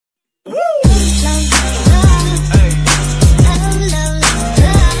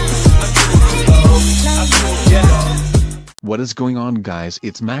What is going on, guys?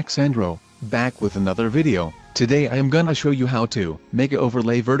 It's Max Andro, back with another video. Today I am gonna show you how to make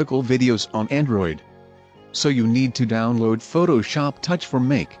overlay vertical videos on Android. So you need to download Photoshop Touch for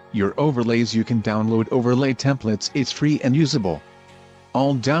make your overlays. You can download overlay templates, it's free and usable.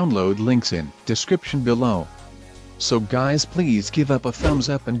 All download links in description below. So guys, please give up a thumbs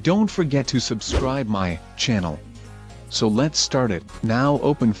up and don't forget to subscribe my channel. So let's start it. Now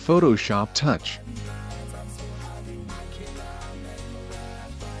open Photoshop Touch.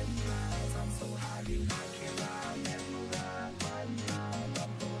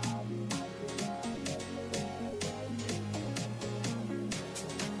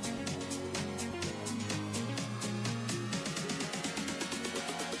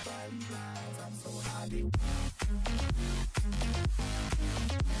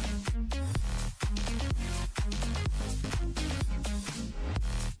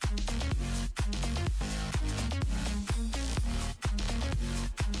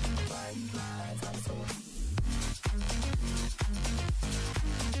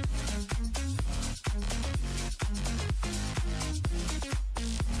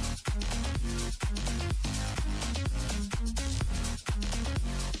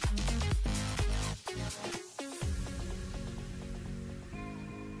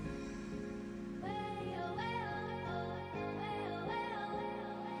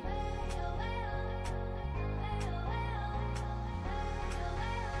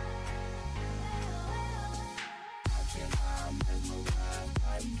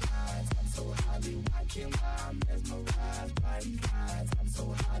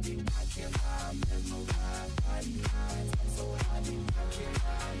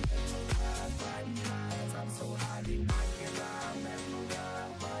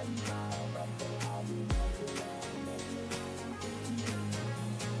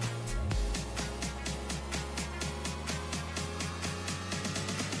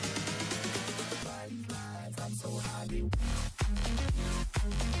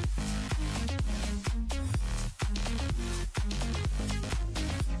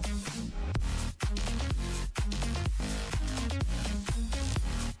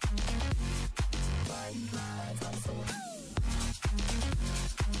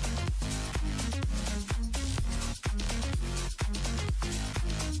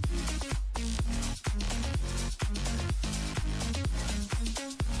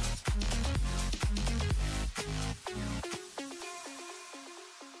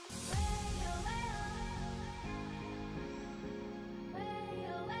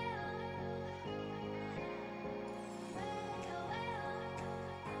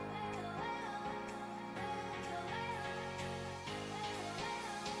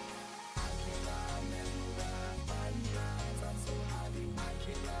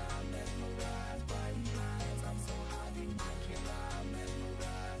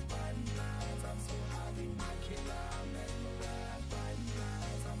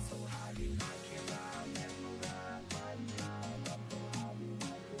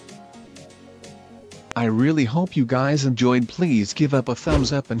 I really hope you guys enjoyed. Please give up a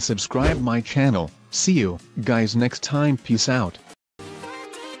thumbs up and subscribe my channel. See you guys next time. Peace out.